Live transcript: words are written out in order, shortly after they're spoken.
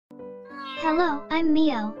Hello, I'm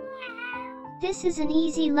Mio. This is an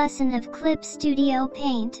easy lesson of Clip Studio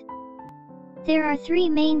Paint. There are 3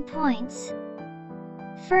 main points.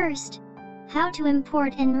 First, how to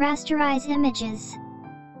import and rasterize images.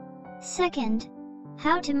 Second,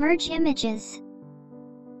 how to merge images.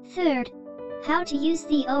 Third, how to use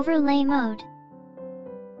the overlay mode.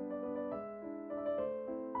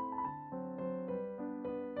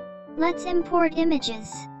 Let's import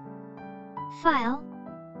images. File,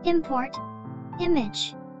 Import,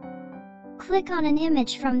 Image. Click on an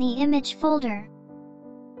image from the image folder.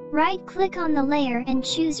 Right-click on the layer and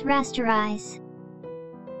choose Rasterize.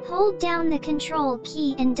 Hold down the Control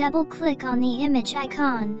key and double-click on the image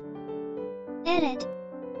icon. Edit.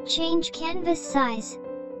 Change canvas size.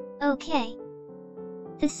 OK.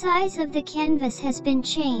 The size of the canvas has been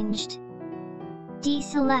changed.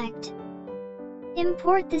 Deselect.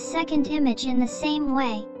 Import the second image in the same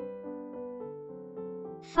way.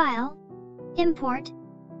 File, Import,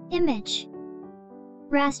 Image.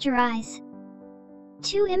 Rasterize.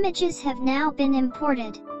 2 images have now been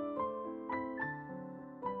imported.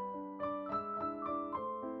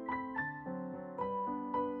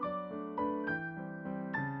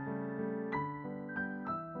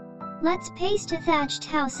 Let's paste a thatched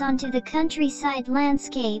house onto the countryside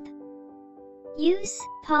landscape. Use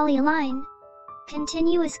Polyline,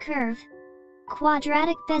 Continuous Curve,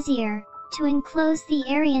 Quadratic Bezier to enclose the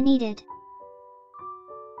area needed.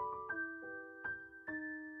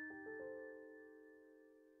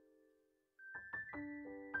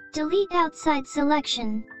 Delete outside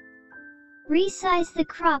selection. Resize the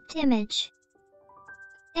cropped image.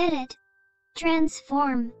 Edit.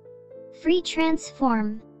 Transform. Free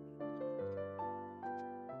transform.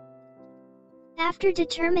 After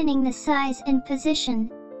determining the size and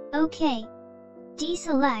position, OK.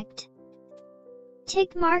 Deselect.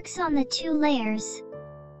 Tick marks on the 2 layers.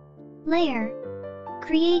 Layer.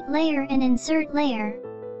 Create layer and insert layer.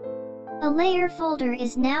 A layer folder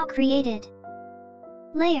is now created.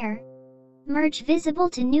 Layer. Merge visible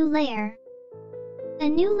to new layer. A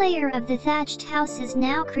new layer of the thatched house is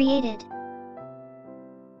now created.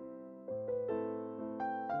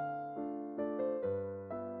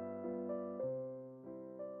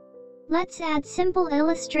 Let's add simple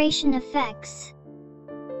illustration effects.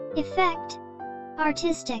 Effect.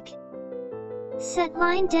 Artistic. Set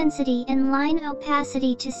line density and line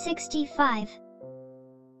opacity to 65.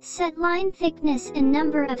 Set line thickness and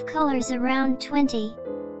number of colors around 20.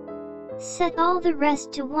 Set all the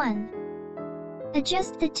rest to 1.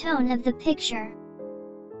 Adjust the tone of the picture.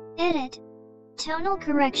 Edit. Tonal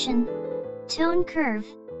correction. Tone curve.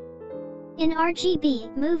 In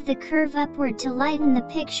RGB, move the curve upward to lighten the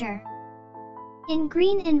picture. In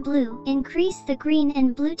green and blue, increase the green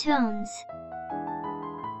and blue tones.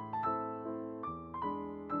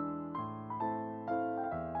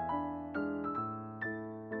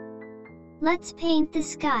 Let's paint the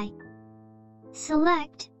sky.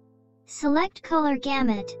 Select color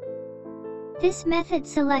gamut. This method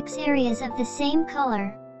selects areas of the same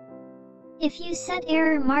color. If you set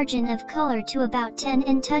error margin of color to about 10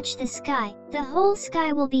 and touch the sky, the whole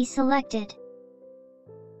sky will be selected.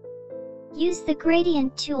 Use the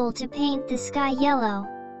gradient tool to paint the sky yellow.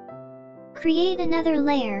 Create another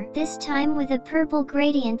layer, this time with a purple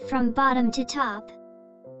gradient from bottom to top.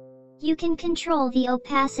 You can control the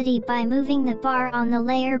opacity by moving the bar on the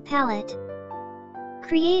layer palette.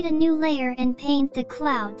 Create a new layer and paint the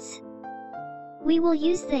clouds. We will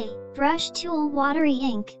use the brush tool watery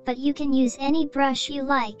ink, but you can use any brush you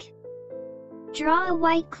like. Draw a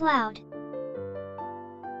white cloud.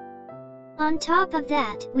 On top of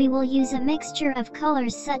that, we will use a mixture of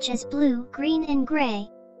colors such as blue, green and gray.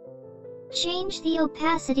 Change the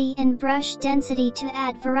opacity and brush density to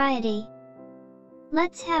add variety.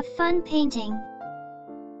 Let's have fun painting.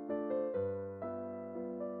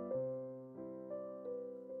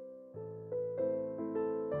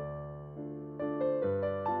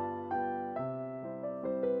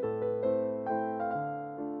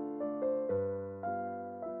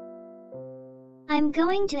 I'm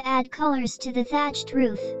going to add colors to the thatched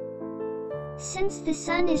roof. Since the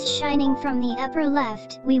sun is shining from the upper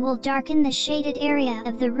left, we will darken the shaded area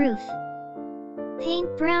of the roof.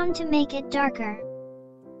 Paint brown to make it darker.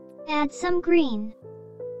 Add some green.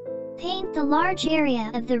 Paint the large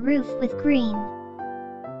area of the roof with green.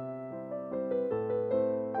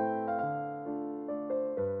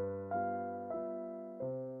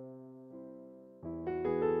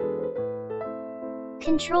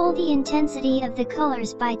 Control the intensity of the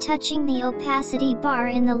colors by touching the opacity bar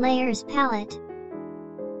in the layers palette.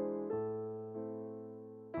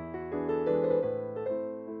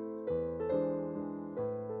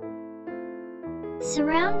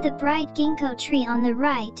 Surround the bright ginkgo tree on the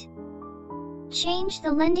right. Change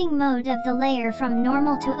the blending mode of the layer from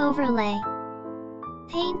normal to overlay.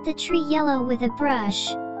 Paint the tree yellow with a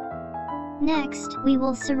brush. Next, we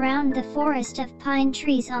will surround the forest of pine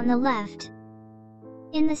trees on the left.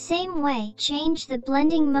 In the same way, change the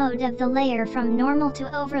blending mode of the layer from normal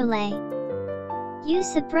to overlay.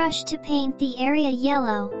 Use a brush to paint the area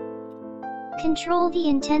yellow. Control the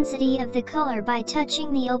intensity of the color by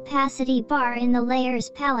touching the opacity bar in the layers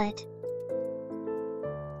palette.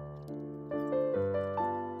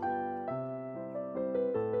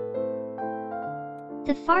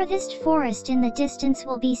 The farthest forest in the distance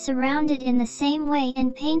will be surrounded in the same way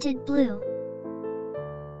and painted blue.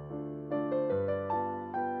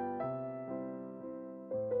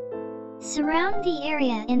 Surround the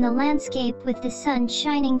area in the landscape with the sun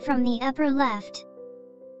shining from the upper left.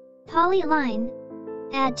 Polyline.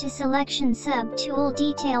 Add to selection sub-tool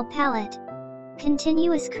detail palette.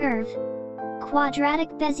 Continuous curve. Quadratic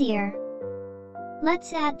Bezier.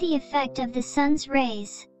 Let's add the effect of the sun's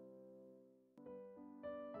rays.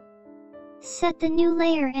 Set the new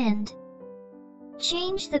layer and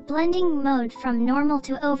change the blending mode from normal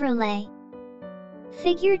to overlay.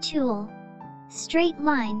 Figure tool. Straight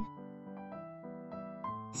line.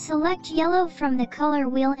 Select yellow from the color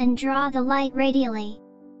wheel and draw the light radially.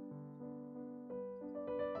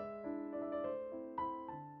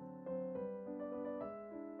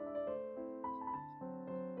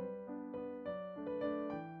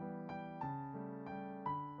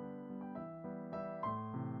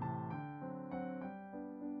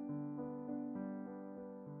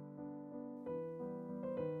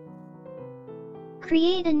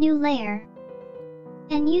 Create a new layer.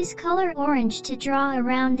 And use color orange to draw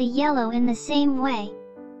around the yellow in the same way.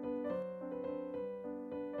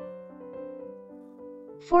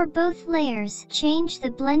 For both layers, change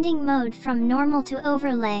the blending mode from normal to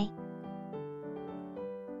overlay.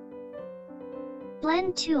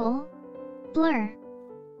 Blend tool. Blur.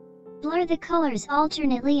 Blur the colors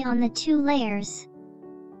alternately on the two layers.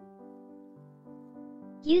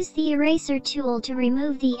 Use the eraser tool to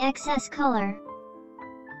remove the excess color.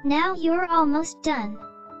 Now you're almost done.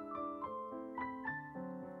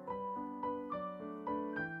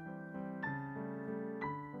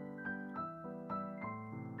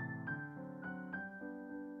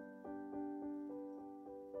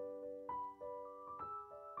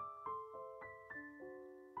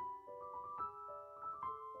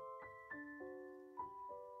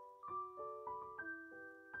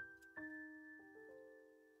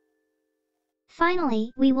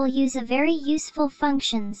 Finally, we will use a very useful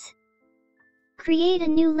functions. Create a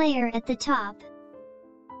new layer at the top.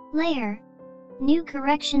 Layer. New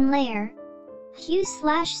correction layer.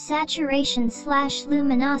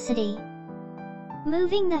 Hue/saturation/luminosity.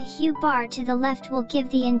 Moving the hue bar to the left will give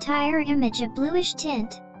the entire image a bluish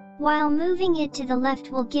tint, while moving it to the left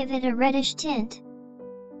will give it a reddish tint.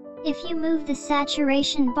 If you move the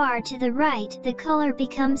saturation bar to the right, the color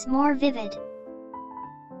becomes more vivid.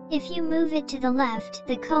 If you move it to the left,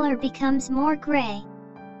 the color becomes more gray.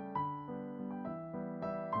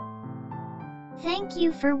 Thank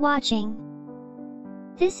you for watching.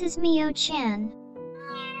 This is Mio Chan.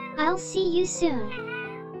 I'll see you soon.